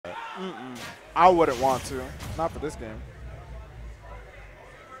I wouldn't want to. Not for this game.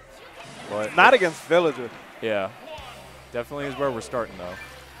 But not against Villager. Yeah. Definitely is where we're starting, though.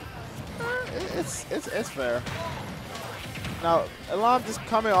 It's fair. Now, Elam just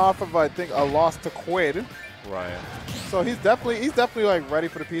coming off of, I think, a loss to Quid. Right. So he's definitely like ready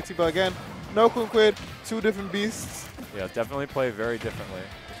for the PT. But again, Noku and Quid, two different beasts. Yeah, definitely play very differently.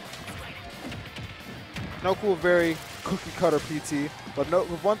 Noku a very cookie cutter PT, but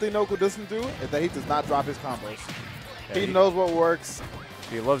one thing Noku doesn't do is that he does not drop his combos. Yeah, he knows what works.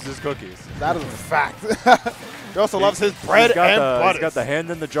 He loves his cookies. That is a fact. He also loves his bread and butter. He's got the hand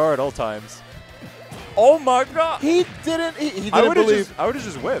in the jar at all times. Oh my God! He didn't believe. I would have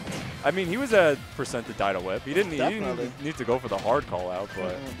just whipped. I mean, he was at percent to die to whip. He didn't need to go for the hard call out,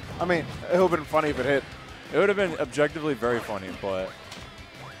 but I mean, it would have been funny if it hit. It would have been objectively very funny, but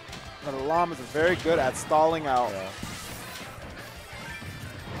Elam is very good at stalling out. Yeah.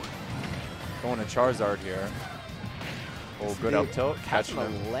 Going to Charizard here. Oh, good up tilt, catching a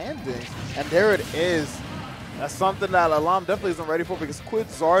him. Landing, and there it is. That's something that Elam definitely isn't ready for because Quid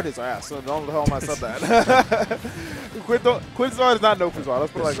Zard his ass. So don't tell him I said that. Quid Zard is not Noku Zard.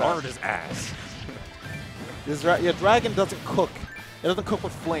 Let's put it like that. Zard his ass. Your dragon doesn't cook. It doesn't cook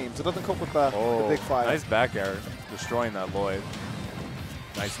with flames. It doesn't cook with the big fire. Nice back air, destroying that Lloyd.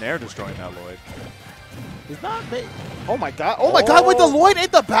 Nice nair, destroying that Lloyd. He's not made. Oh my God! Oh my God! Wait, the Lloyd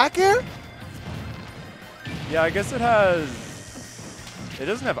ate the back air? Yeah, I guess it has. It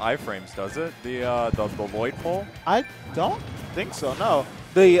doesn't have iframes, does it? The Lloyd pull? I don't think so. No.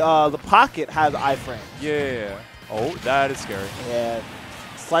 The pocket has iframe. Yeah. Oh, that is scary. Yeah.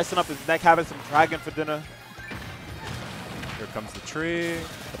 Slicing up his neck, having some dragon for dinner. Here comes the tree,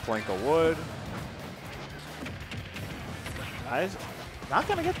 the plank of wood. Nice. Not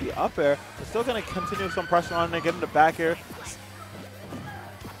going to get the up air. They're still going to continue some pressure on it, getting the back air.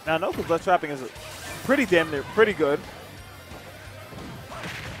 Now, Noku's left trapping is pretty damn near, pretty good.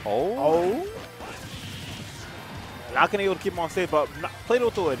 Oh. Not going to be able to keep him on stage, but played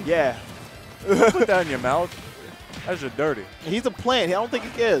with the wood, yeah. Put that in your mouth. That's just dirty. He's a plant. I don't think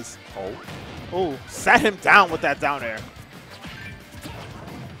he is. Oh. Oh, sat him down with that down air.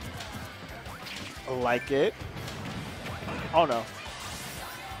 Like it. Oh, no.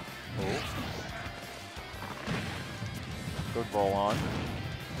 Oh. Good roll on.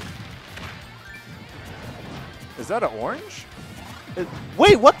 Is that an orange?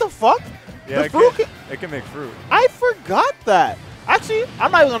 Wait, what the fuck? Yeah, the fruit it can make fruit. I forgot that. Actually,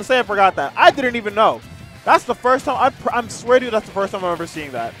 I'm not even going to say I forgot that. I didn't even know. That's the first time. I swear to you, that's the first time I'm ever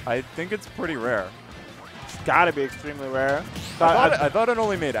seeing that. I think it's pretty rare. It's got to be extremely rare. I thought it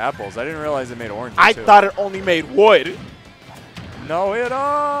only made apples. I didn't realize it made oranges too. Thought it only made wood. No, it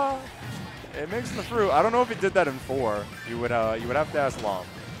makes the fruit. I don't know if it did that in 4. You would have to ask Lam.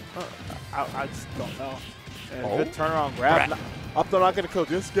 I just don't know. And good turnaround grab. Up throw not going to kill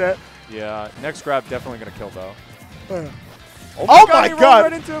just yet. Yeah, next grab definitely going to kill though. Oh my God!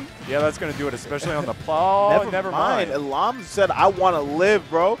 Right into him. Yeah, that's going to do it, especially on the plow. Never mind. Elam said, I want to live,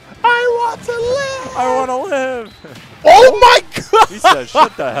 bro. I want to live. I want to live. Oh my God! He said,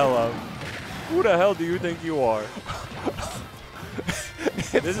 shut the hell up. Who the hell do you think you are?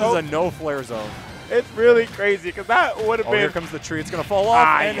 This is a no flare zone. It's really crazy because that would have been. Here comes the tree. It's going to fall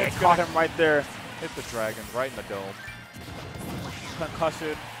off. And it caught him right there. Hit the dragon right in the dome.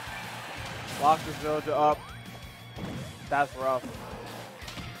 Concussion. Locked his villager up. That's rough.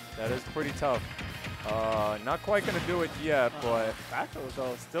 That is pretty tough. Not quite going to do it yet, but back throw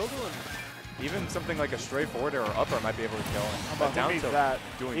though, still doing. Even something like a straight forward or upper might be able to kill him. How about down tilt that?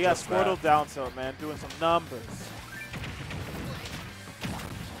 Doing he got Squirtle down tilt, man, doing some numbers.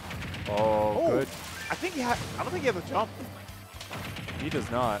 Oh, good. I think I don't think he has a jump. He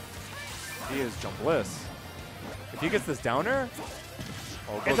does not. He is jumpless. If he gets this downer,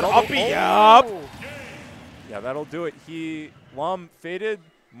 goes up. Yeah, that'll do it. Lam faded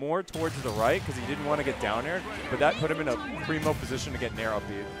more towards the right because he didn't want to get down air, but that put him in a primo position to get nair up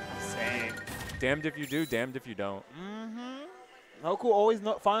beat. Same. Damned if you do, damned if you don't. Noku always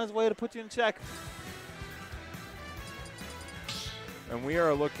finds a way to put you in check. And we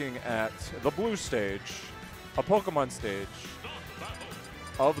are looking at the blue stage, a Pokemon stage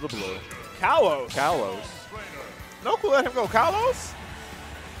of the blue. Kalos. Noku let him go Kalos?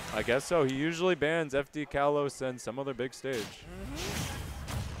 I guess so. He usually bans FD Kalos and some other big stage.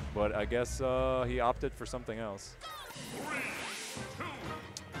 But I guess he opted for something else.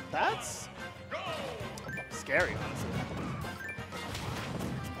 That's scary, honestly.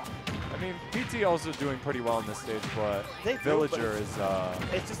 I mean, GRNT also doing pretty well in this stage, but Villager is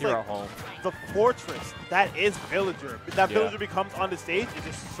it's just here like at home. the fortress that is Villager. That Villager becomes on the stage is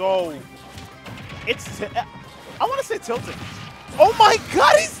just so. I want to say tilting. Oh my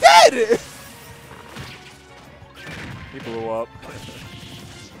God, he's dead! He blew up.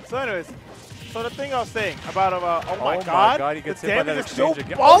 So anyways, so the thing I was saying about oh my my God, God, he gets the hit by damage that is so exchange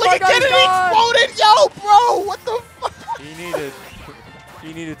again. balling Oh my God, again, and he exploded! Yo, bro, what the fuck?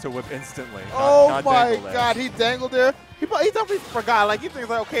 He needed to whip instantly. Oh not my dangle there. God, he dangled there. He definitely forgot. Like, he thinks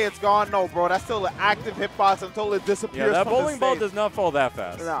like, okay, it's gone. No, bro, that's still an active hitbox until it disappears. Yeah, that from the bowling ball stage. does not fall that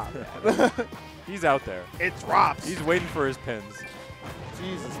fast. Nah. He's out there. It drops. He's waiting for his pins.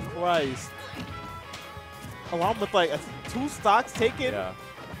 Jesus Christ. Along with like 2 stocks taken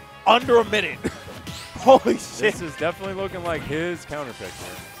under a minute. Holy shit. This is definitely looking like his counter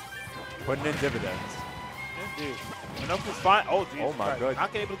picture. Putting in dividends. Indeed. Noku's fine. Oh, Jesus Oh, my Christ. God.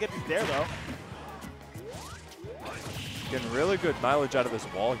 Not able to get these there, though. Getting really good mileage out of this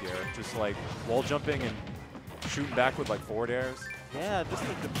wall here. Just like wall jumping and shooting back with like forward airs. Yeah, just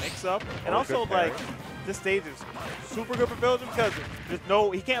like the mix up. And Oh, also, good parry. like, this stage is super good for Villager because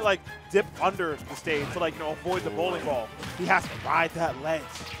there's he can't, like, dip under the stage to, like, avoid the bowling ball. He has to ride that ledge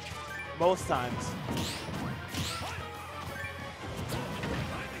most times.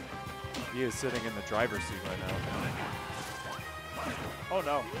 He is sitting in the driver's seat right now. Oh,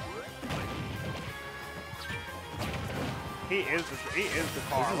 no. He is the car. This is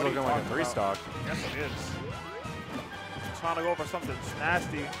What are you looking like a talking 3-stock. about? Yes, it is. Trying to go for something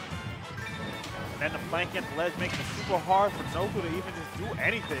nasty. And then the flank and the ledge making it super hard for Noku to even just do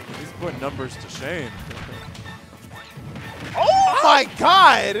anything. He's putting numbers to shame. Oh my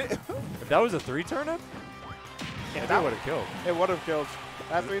God! If that was a 3 turnip, Yeah, that would have killed. It would have killed.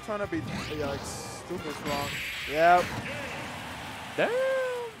 That 3 turnip be like stupid strong. Yep. Damn.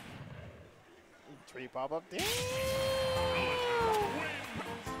 3 pop up. Damn.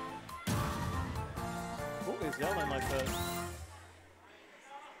 Who is yelling like that?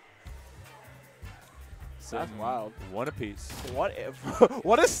 That's wild. One apiece. What if?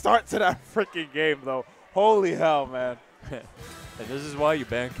 What a start to that freaking game, though. Holy hell, man. And this is why you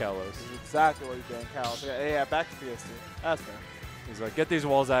ban Kalos. This is exactly what you ban Cal. Yeah, back to PS2. That's fair. He's like, get these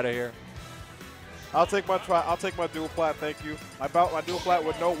walls out of here. I'll take my dual plat, thank you. My dual plat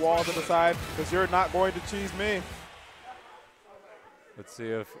with no walls to the side, because you're not going to cheese me. Let's see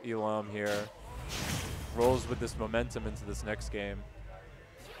if Elam here rolls with this momentum into this next game.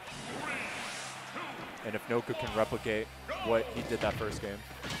 And if Noku can replicate what he did that first game.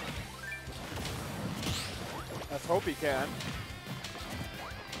 Let's hope he can.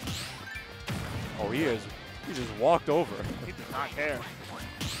 Oh, he just walked over. He does not care.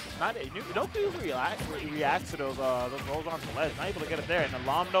 Noku usually reacts to those rolls onto the ledge. Not able to get it there. And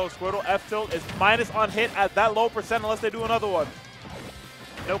Elam knows Squirtle F tilt is minus on hit at that low percent unless they do another one.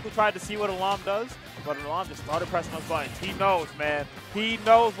 Noku tried to see what Elam does, but Elam just started pressing those buttons. He knows, man. He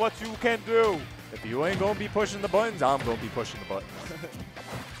knows what you can do. If you ain't gonna be pushing the buttons, I'm gonna be pushing the buttons.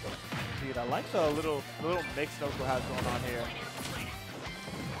 Dude, I like the little mix Noku has going on here.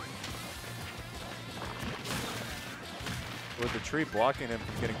 With the tree blocking him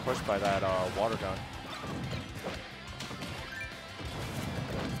from getting pushed by that water gun.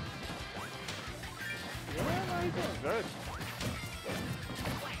 Yeah, no, he's doing good.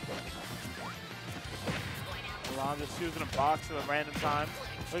 Elam just using a box at a random time.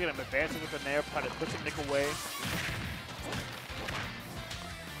 Look at him advancing with the nair, trying to push him Nick away.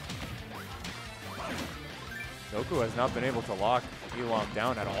 Noku has not been able to lock Elam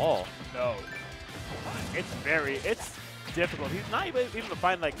down at all. No. It's difficult. He's not even to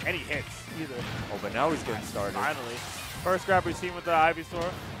find like any hits either. Oh, but now he's getting started. Finally. First grab we've seen with the Ivy Store.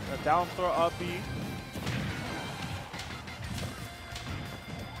 The down throw up B.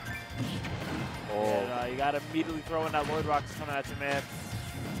 Oh. And, you got to immediately throw in that Lloyd Rock that's coming at you, man.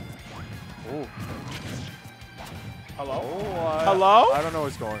 Ooh. Hello? Oh, Hello? I don't know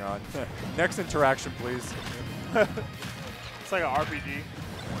what's going on. Next interaction, please. It's like an RPG.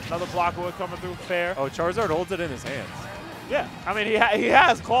 Another block wood coming through, fair. Oh, Charizard holds it in his hands. Yeah, I mean, he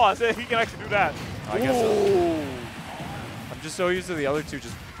has claws. He can actually do that. I guess so. I'm just so used to the other two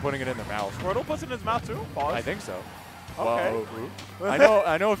just putting it in their mouth. Squirtle puts it in his mouth too? Pause. I think so. Okay. Well,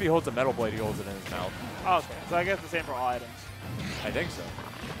 I know if he holds a metal blade, he holds it in his mouth. Oh, okay, so I guess the same for all items. I think so.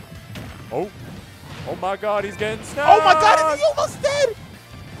 Oh my God, he's getting snapped. Oh my God, is he almost dead?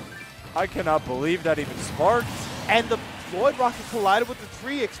 I cannot believe that even sparked. And the Lloyd Rocket collided with the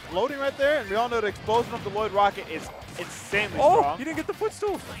tree, exploding right there. And we all know the explosion of the Lloyd Rocket is insanely strong. He didn't get the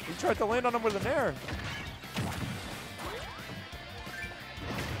footstool. He tried to land on him with an air.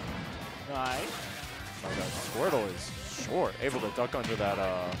 Nice. Oh, that Squirtle is short, able to duck under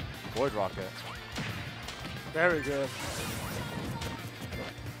that Void Rocket. Very good.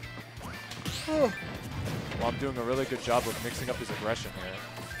 Well, I'm doing a really good job of mixing up his aggression here.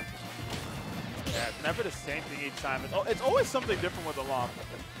 Yeah, it's never the same thing each time. It's always something different with Elam.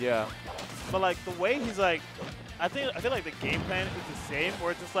 Yeah. But like the way he's like, I feel like the game plan is the same,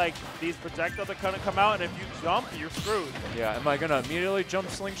 where it's just like these projectiles are gonna come out, and if you jump, you're screwed. Yeah. Am I gonna immediately jump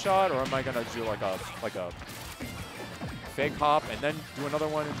slingshot, or am I gonna do like a fake hop and then do another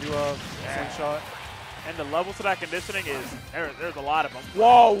one and do a slingshot? And the levels to that conditioning is there's a lot of them.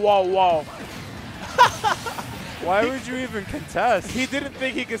 Whoa, whoa, whoa! Why would you even contest? He didn't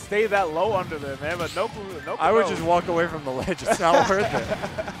think he could stay that low under there, man. But Noku I would just walk away from the ledge. It's not worth it.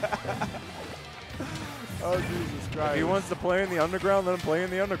 Oh, Jesus Christ. If he wants to play in the underground, let him play in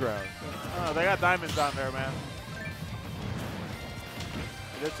the underground. Oh, they got diamonds down there, man.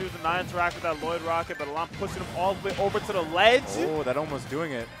 They're choosing not to interact with that Lloyd Rocket, but Elam pushing him all the way over to the ledge. Oh, that almost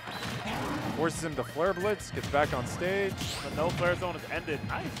doing it. Forces him to Flare Blitz, gets back on stage. The no flare zone is ended.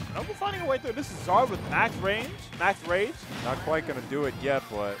 Nice. Noku finding a way through. This is Zard with max range, max rage. Not quite going to do it yet,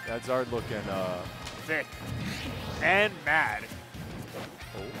 but that Zard looking Thick. And mad.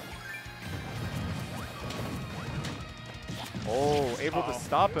 Oh, able to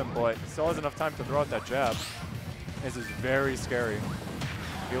stop him, but still has enough time to throw out that jab. This is very scary.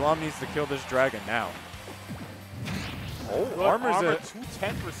 Elam needs to kill this dragon now. Oh, Good armor's armor it. to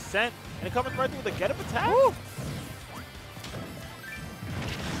 10%. And it comes right through with a get-up attack. Woo!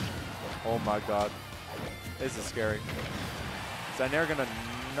 Oh my god. This is scary. Zainair gonna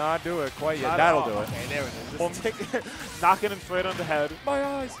not do it quite yet. That'll do it. Okay, there it is. Knocking him straight on the head. My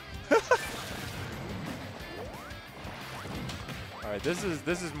eyes. All right, this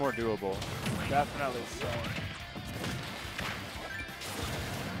is more doable. Definitely so.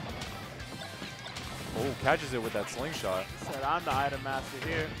 Oh, catches it with that slingshot. Said I'm the item master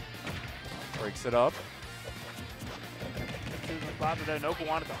here. Breaks it up. Choosing the spot there. Noku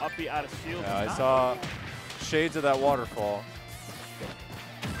wanted to upbeat out of shield. Yeah, I saw shades of that waterfall.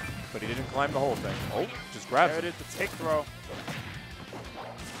 But he didn't climb the whole thing. Oh, just grabs There it it. is, the tick throw.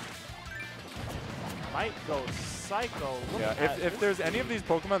 Might go psycho. Look Yeah, at if there's any of these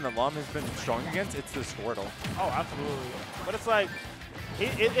Pokemon that Elam has been strong against, it's the Squirtle. Oh, absolutely. But it's like,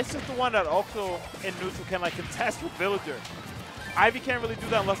 it's just the one that also in neutral can like contest with Villager. Ivy can't really do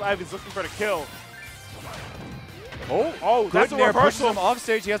that unless Ivy's looking for the kill. Oh, that's good a nair, pushes reversal. him off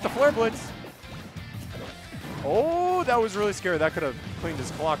stage. He has the Flare Blitz. Oh, that was really scary. That could have cleaned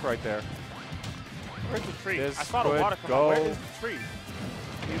his clock right there. Where's the tree? This I saw the could water come out. Where go is the tree?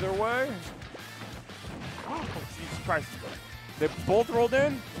 Either way. Oh, Jesus Christ. They both rolled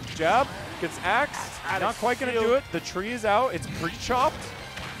in. Jab, gets axed. Out of Not quite going to shield. do it. The tree is out. It's pre-chopped.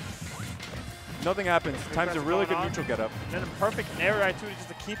 Nothing happens. Time's a really good neutral get-up. And then a perfect air right too, just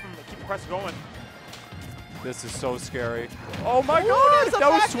to keep the press going. This is so scary. Oh my Ooh, god! there's a That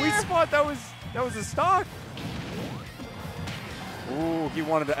was back sweet air. spot. That was a stock. Ooh, he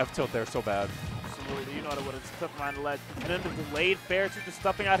wanted the F-tilt there so bad. Absolutely, you know that would have clipped him on the ledge. And then the delayed fair too, just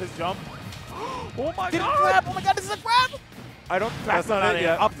stuffing out his jump. Oh my Didn't god! grab. Oh my god, this is a grab! I don't. That's not it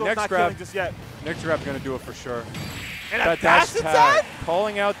yet. Up tilt's Next not grab. killing just yet. Next grab gonna do it for sure. And That a dash dash tag, attack?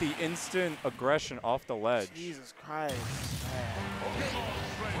 calling out the instant aggression off the ledge. Jesus Christ, man.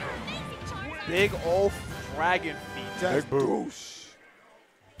 Big old dragon feet. Just Big boot. boosh.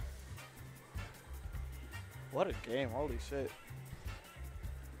 What a game, holy shit.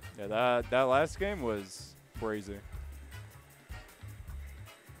 Yeah, that last game was crazy.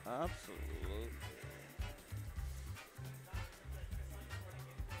 Absolutely.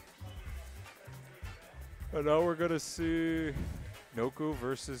 And now we're gonna see Noku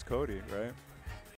versus Cody, right?